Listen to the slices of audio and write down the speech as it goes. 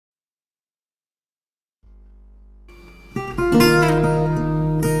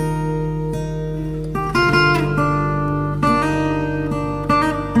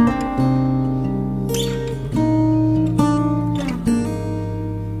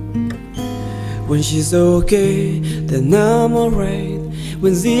When she's okay, then I'm alright.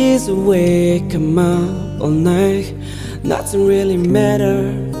 When she's awake, I'm up all night. Nothing really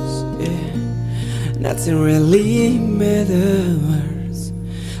matters, yeah. Nothing really matters.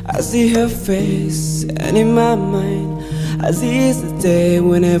 I see her face, and in my mind I see the day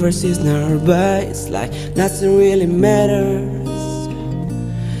whenever she's nearby. It's like nothing really matters.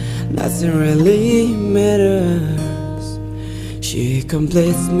 Nothing really matters. She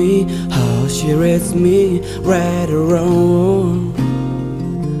completes me, how she rates me, right or wrong.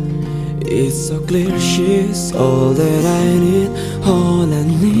 It's so clear she's all that I need, all I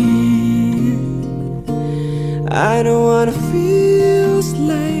need. I don't wanna feel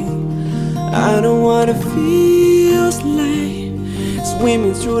like, I don't wanna feel like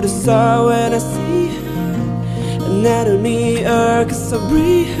swimming through the sound when I see her. And I don't need her cause I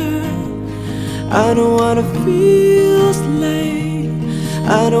breathe her. I don't wanna feel like,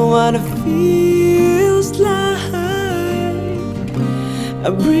 I don't wanna feel like I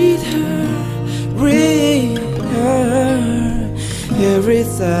breathe her, every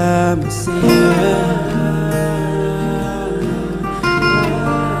time I see her.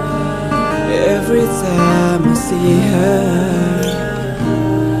 Every time I see her,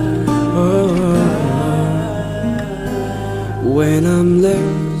 oh. When I'm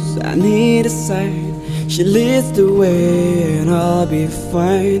lost, I need a sign. She leads the way and I'll be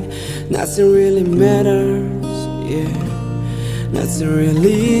fine. Nothing really matters, yeah. Nothing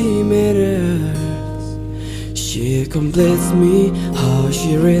really matters. She completes me, how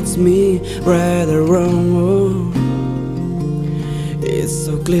she rates me, right or wrong. It's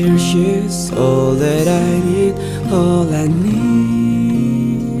so clear she's all that I need, all I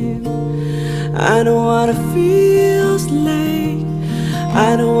need. I don't wanna feel like,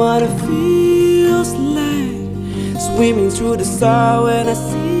 I don't wanna feel like swimming through the sound when I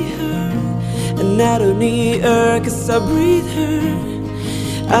see her. And I don't need her cause I breathe her.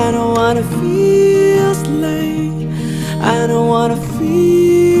 I don't wanna feel like, I don't wanna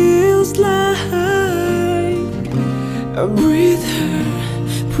feel like I breathe her,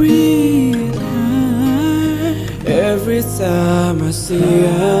 breathe her. Every time I see her,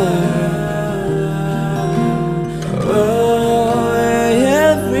 oh,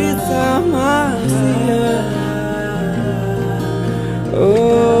 every time I see her,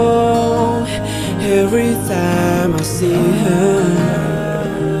 oh, every time I see her,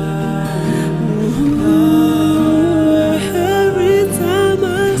 every time I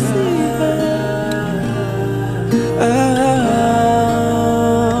see her, oh,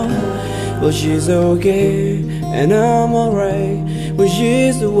 well, she's okay and I'm alright. When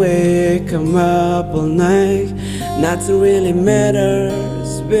she's awake, I'm up all night. Nothing really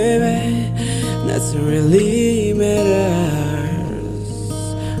matters, baby. Nothing really matters.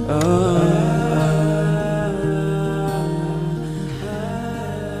 Oh.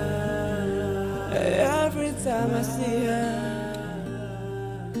 Every time I see her.